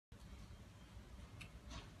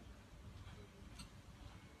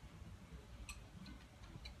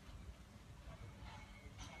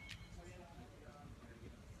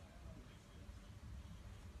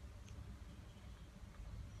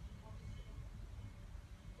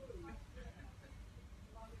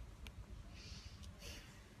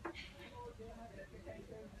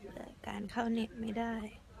เข้าเน็ตไม่ได้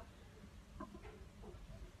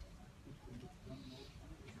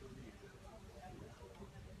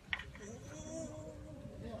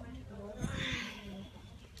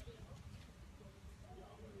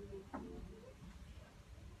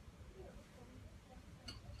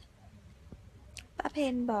ป้าเพ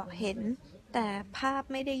นบอกเห็นแต่ภาพ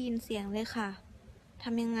ไม่ได้ยินเสียงเลยค่ะท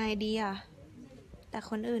ำยังไงดีอ่ะแต่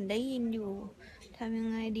คนอื่นได้ยินอยู่ทำยัง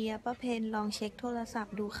ไงดีอ่ะป้าเพนลองเช็คโทรศัพ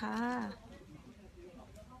ท์ดูค่ะ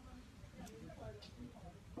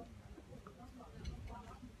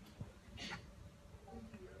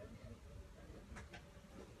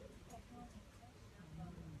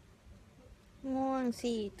ง่วง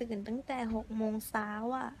สิตื่นตั้งแต่6 โมงเช้า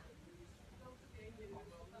อ่ะ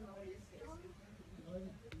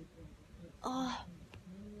โอ้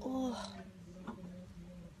โอ้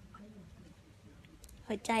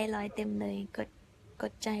หัวใจลอยเต็มเลยก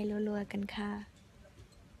ดใจรัวๆกันค่ะ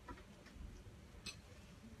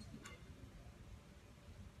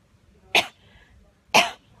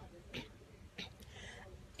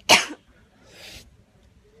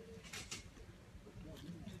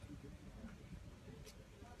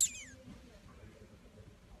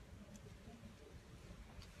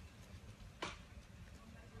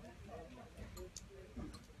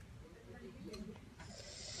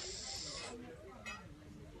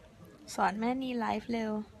สอนแม่นีไลฟ์เร็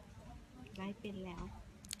วไลฟ์เป็นแล้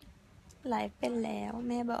วแ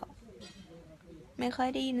ม่บอกไม่ค่อย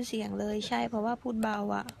ได้ยินเสียงเลยใช่เพราะว่าพูดเบา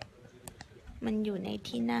อ่ะมันอยู่ใน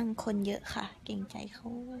ที่นั่งคนเยอะค่ะเกรงใจเขา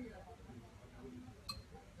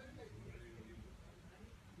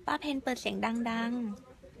ป้าเพนเปิดเสียงดังๆ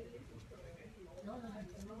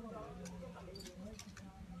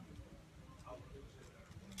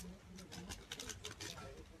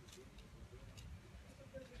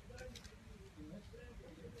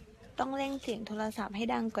ต้องเร่งเสียงโทรศัพท์ให้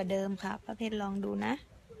ดังกว่าเดิมค่ะป้าเพนลองดูนะ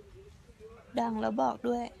ดังแล้วบอก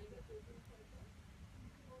ด้วย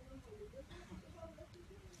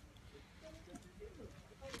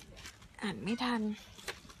อ่านไม่ทัน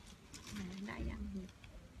ได้ยัง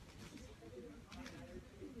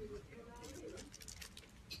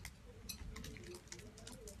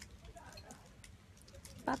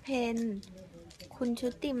ป้าเพนคุณชุ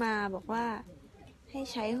ติมาบอกว่าให้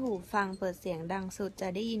ใช้หูฟังเปิดเสียงดังสุดจะ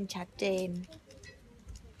ได้ยินชัดเจน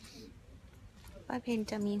ป้าเพน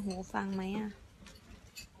จะมีหูฟังไหมอ่ะ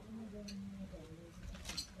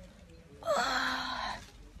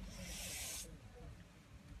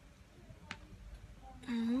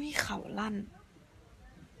เขาลั่น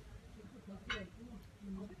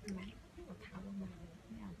เอาเท้าลงมาไ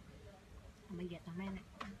ม่เอามาเหยียดตรงแม่เลย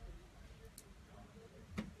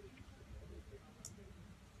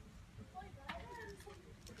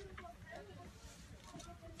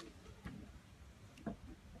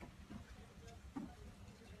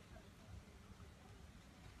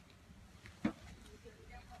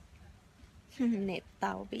เน็ตเ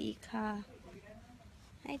ต่าไปอีกค่ะ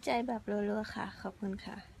ให้ใจแบบรัวๆค่ะขอบคุณ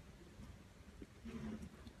ค่ะ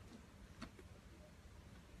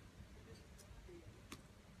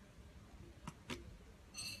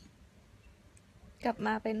กลับม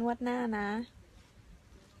าไปนวดหน้านะ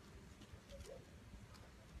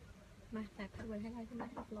มาแต่พัดไว้ให้เราใช่ไหม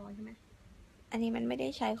รอใช่ไหมอันนี้มันไม่ได้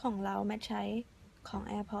ใช้ของเราแม่ใช้ของ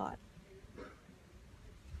AirPods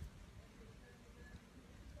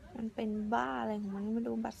มันเป็นบ้าอะไรของมันไม่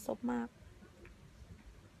รู้บัดซบมาก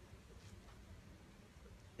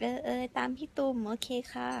ตามพี่ตุ้มโอเค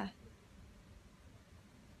ค่ะ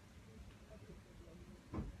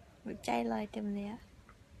หัวใจลอยเต็มเลยอะ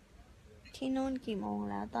ที่นู่นกี่โมง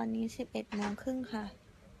แล้วตอนนี้11 โมงครึ่งค่ะ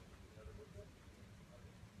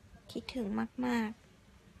คิดถึงมาก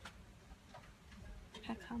ๆ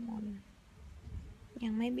พักข้าวมนยั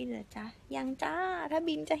งไม่บินเหรอจ๊ะยังจ้าถ้า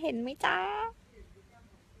บินจะเห็นไหมจ้า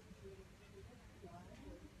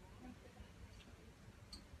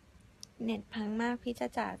เน็ตพังมากพี่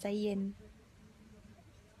จ๋าใจเย็น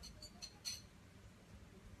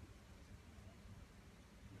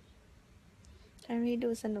ท่านพี่ดู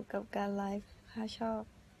สนุกกับการไลฟ์ค่ะชอบ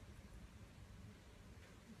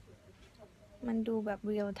มันดูแบบ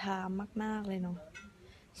เรียลไทม์มากๆเลยเนาะ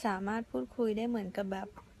สามารถพูดคุยได้เหมือนกับแบบ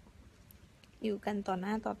อยู่กันต่อหน้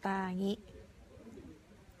าต่อตาอย่างนี้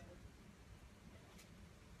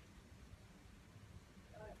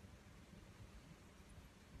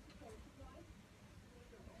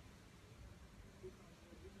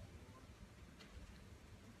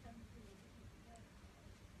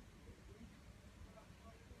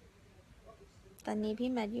ตอนนี้พี่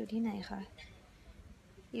แมทอยู่ที่ไหนคะ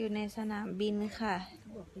อยู่ในสนามบินค่ะ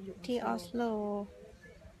ที่ออสโล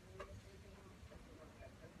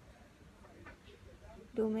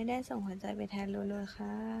ดูไม่ได้ส่งหัวใจไปแทนรัวๆค่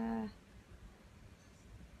ะ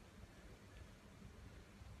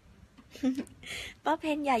ป้าเพ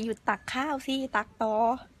นอย่าหยุดตักข้าวสิตักต่อ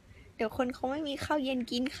เดี๋ยวคนเขาไม่มีข้าวเย็น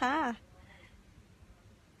กินค่ะ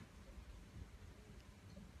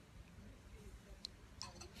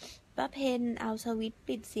ป้าเพนเอาสวิตช์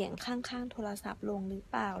ปิดเสียงข้างๆโทรศัพท์ลงหรือ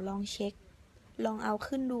เปล่าลองเช็ค ลองเอา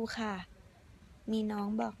ขึ้นดูค่ะ มีน้อง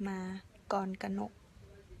บอกมาก่อนกนก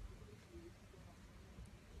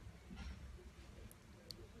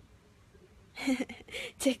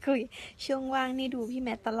เจ๊กุยช่วงว่างนี่ดูพี่แม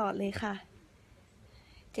ทตลอดเลยค่ะ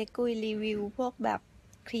เจ๊กุยรีวิวพวกแบบ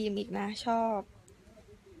ครีมอีกนะชอบ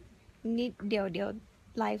นี่เดี๋ยว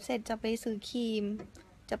ไลฟ์เสร็จจะไปซื้อครีม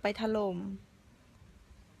จะไปถล่ม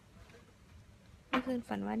เมื่อคืน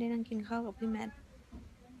ฝันว่าได้นั่งกินข้าวกับพี่แมท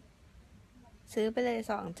ซื้อไปเลย27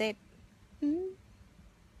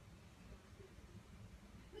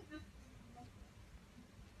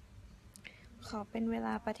ขอเป็นเวล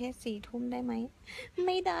าประเทศ4 ทุ่มได้ไหม ไ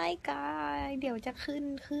ม่ได้กายเดี๋ยวจะขึ้น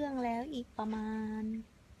เครื่องแล้วอีกประมาณ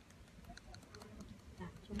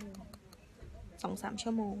 2-3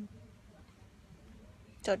 ชั่วโมง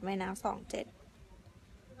จดไว้นะ27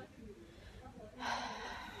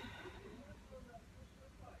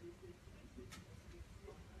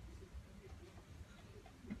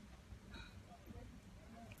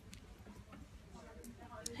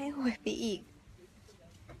ให้หวยไปอีก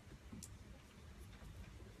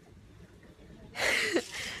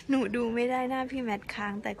หนูดูไม่ได้หน้าพี่แมทค้า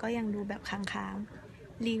งแต่ก็ยังดูแบบค้าง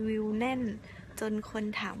ๆรีวิวแน่นจนคน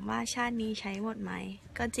ถามว่าชาตินี้ใช้หมดไหม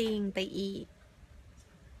ก็จริงไปอีก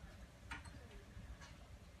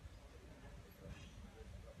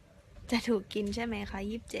จะถูกกินใช่ไหมคะ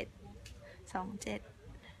27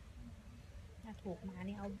 ถ้าถูกมา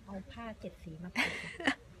นี่เอาผ้า7 สีมาปิด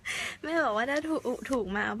แม่บอกว่าถ้าถูก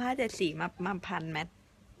มาเอาผ้า7 สีมาพันแมท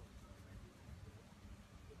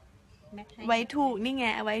แมทให้ ไว้ถูกนี่ไง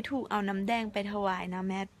ไว้ถูกเอาน้ำแดงไปถวายนะ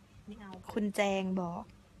แมท ไม่เอา คุณแจงบอก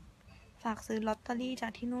ฝากซื้อลอตเตอรี่จา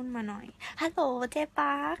กที่นู่นมาหน่อย ฮัลโหลเจ๊ป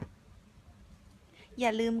าร์คอย่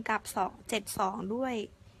าลืมกลับ272ด้วย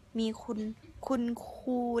มีคุ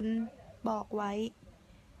ณบอกไว้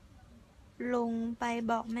ลงไป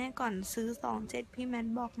บอกแม่ก่อนซื้อ27พี่แมท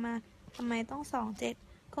บอกมาทำไมต้อง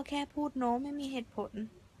27ก็แค่พูดโน้ไม่มีเหตุผล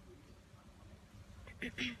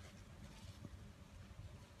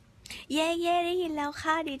เย่ได้ยินแล้ว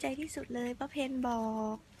ค่ะดีใจที่สุดเลยป้าเพนบอ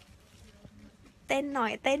ก เต้นหน่อ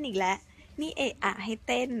ยเต้นอีกแล้ว นี่เอะอะให้เ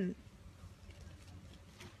ต้น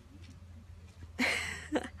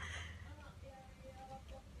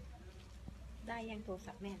ได้ยังโทร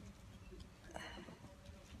ศัพท์แม่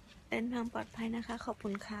เดินทางปลอดภัยนะคะขอบคุ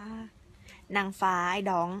ณค่ะนางฟ้าไอ้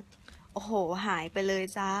ดองโอ้โหหายไปเลย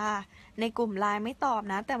จ้าในกลุ่มไลน์ไม่ตอบ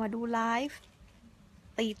นะแต่มาดูไลฟ์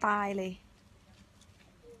ตีตายเลย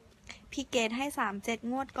พี่เกดให้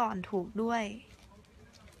37งวดก่อนถูกด้วย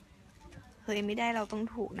เฮ้ยไม่ได้เราต้อง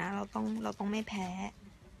ถูกนะเราต้องไม่แพ้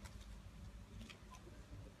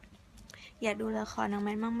อยากดูละครนางแม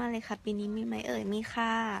นมากๆเลยค่ะปีนี้มีไหมมีค่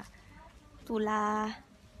ะตุลา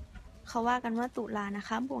เขาว่ากันว่าตุลานะค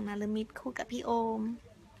ะบวกนฤมิตคู่กับพี่โอม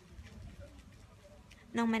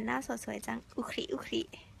น้องแมนหน้าสดสวยจังอุคริ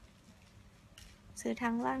ซื้อ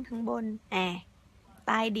ทั้งล่างทั้งบนใ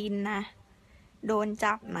ต้ดินนะโดน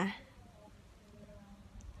จับนะ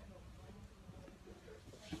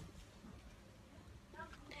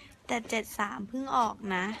แต่73เพิ่งออก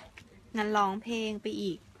นะงั้นร้องเพลงไป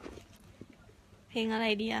อีกเพลงอะไร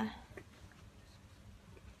ดีอะ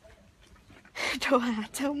โทรหา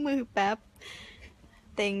เจ้ามือแป๊บ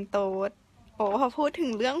เต็งโต๊ดโอ้พอพูดถึ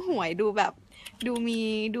งเรื่องหวยดูแบบดู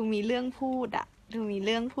มีเรื่องพูดอะดูมีเ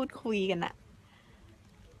รื่องพูดคุยกันอะ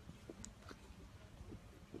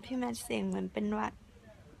พี่แมทเสียงเหมือนเป็นหวัด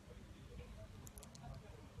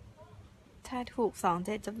ถ้าถูก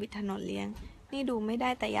27จะปิดถนนเลี้ยงนี่ดูไม่ได้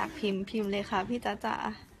แต่อยากพิมพ์เลยค่ะพี่จ๋า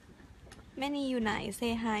แม่นีอยู่ไหนเซ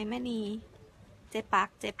ฮายแม่นีเจปั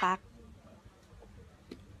ก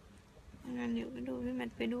งั้นเดี๋ยวก็ดูพี่แมท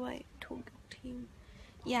ไปด้วยถูกกับทีม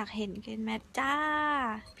อยากเห็นเกตแมทจ้า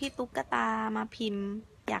พี่ตุ๊กตามาพิมพ์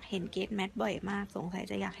อยากเห็นเกตแมทบ่อยมากสงสัย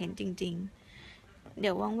จะอยากเห็นจริงๆเดี๋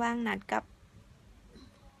ยวว่างๆนัด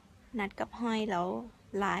กับห้อยแล้ว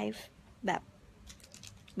ไลฟ์แบ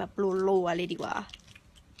บรัวๆเลยดีกว่า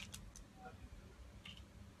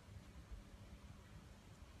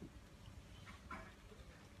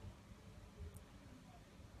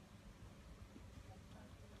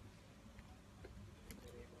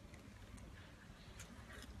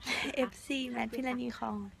FC แมทพิรณีค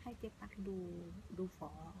องให้เจ๊ปักดูฝอ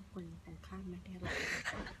คนตรงข้ามไม่ได้หรอก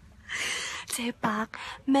เจ๊ปัก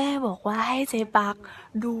แม่บอกว่าให้เจ๊ปัก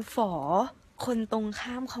ดูฝอคนตรง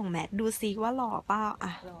ข้ามของแมทดูซิว่าหล่อเปล่าอ่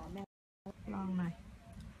ะ รอแม่ ลองหน่อย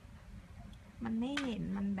มันไม่เห็น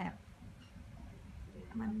มันแบบ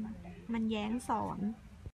มันแย้งสอน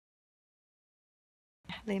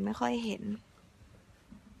เลยไม่ค่อยเห็น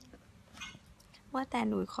ว่าแต่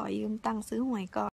หนูขอยืมตังค์ซื้อหวยก่อน